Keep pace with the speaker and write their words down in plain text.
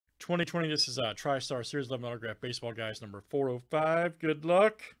2020, this is Tristar Series 11 Autograph Baseball, guys, number 405. Good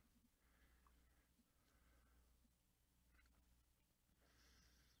luck.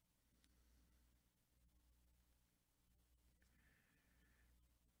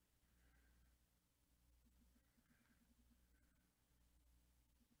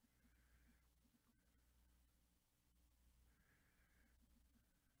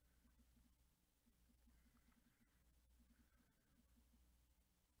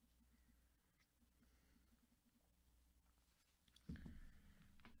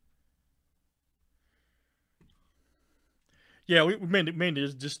 Yeah, we mainly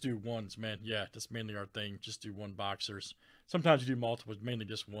just do ones, man. Yeah, that's mainly our thing. Just do one boxers. Sometimes you do multiple, but mainly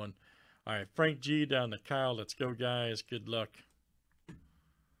just one. All right, Frank G down to Kyle. Let's go, guys. Good luck.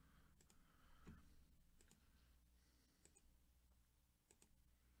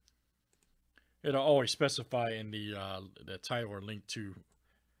 It'll always specify in the title or link to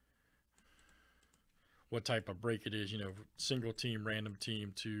what type of break it is. You know, single team, random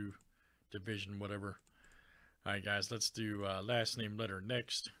team, two, division, whatever. All right, guys, let's do last name letter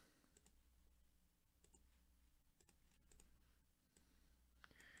next.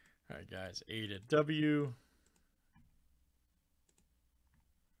 All right, guys, A to W.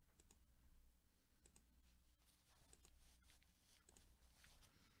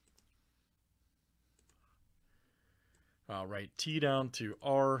 All right, T down to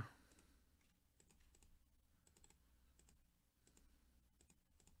R.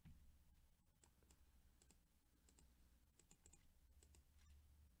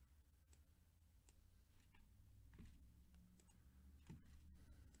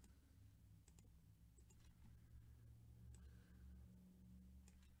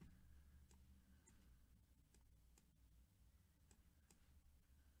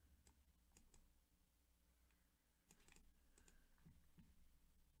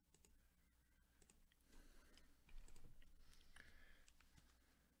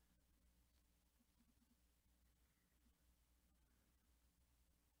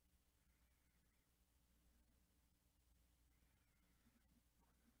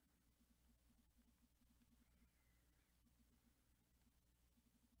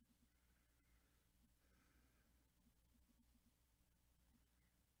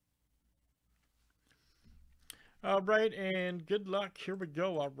 All right, and good luck. Here we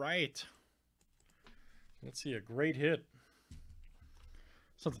go. All right. Let's see, a great hit.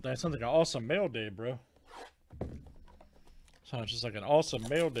 Sounds like an awesome mail day, bro. Sounds just like an awesome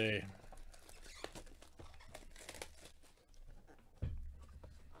mail day.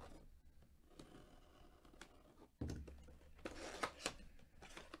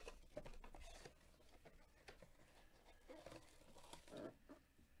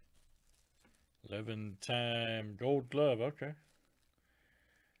 Eleven-time Gold Glove. Okay.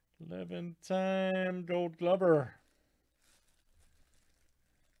 11-time Gold Glover.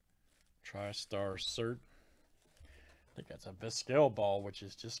 Tristar Cert. I think that's a Vizquel ball, which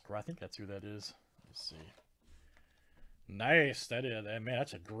is just, I think that's who that is. Let's see. Nice. That is, man,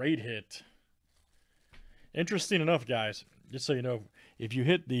 that's a great hit. Interesting enough, guys, just so you know, if you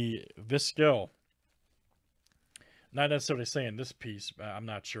hit the Vizquel, not necessarily saying this piece, I'm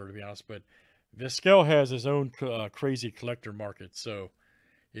not sure, to be honest, but Vizquel has his own crazy collector market. So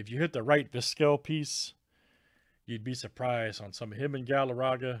if you hit the right Vizquel piece, you'd be surprised on some of him and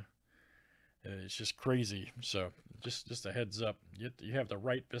Galarraga. It's just crazy. So just a heads up. You have the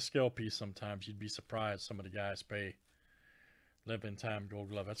right Vizquel piece sometimes. You'd be surprised some of the guys pay. 11-time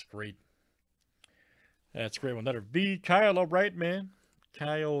Gold Glove. That's great. That's a great one. Letter V. Kyle, all right, man.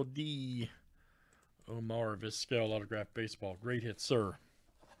 Kyle D. Omar Vizquel autograph baseball. Great hit, sir.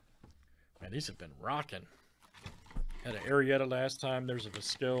 Man, these have been rocking. Had an Arrieta last time. There's a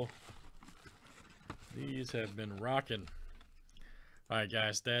Vizquel. These have been rocking. All right,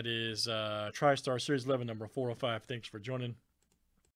 guys. That is Tristar Series 11, number 405. Thanks for joining.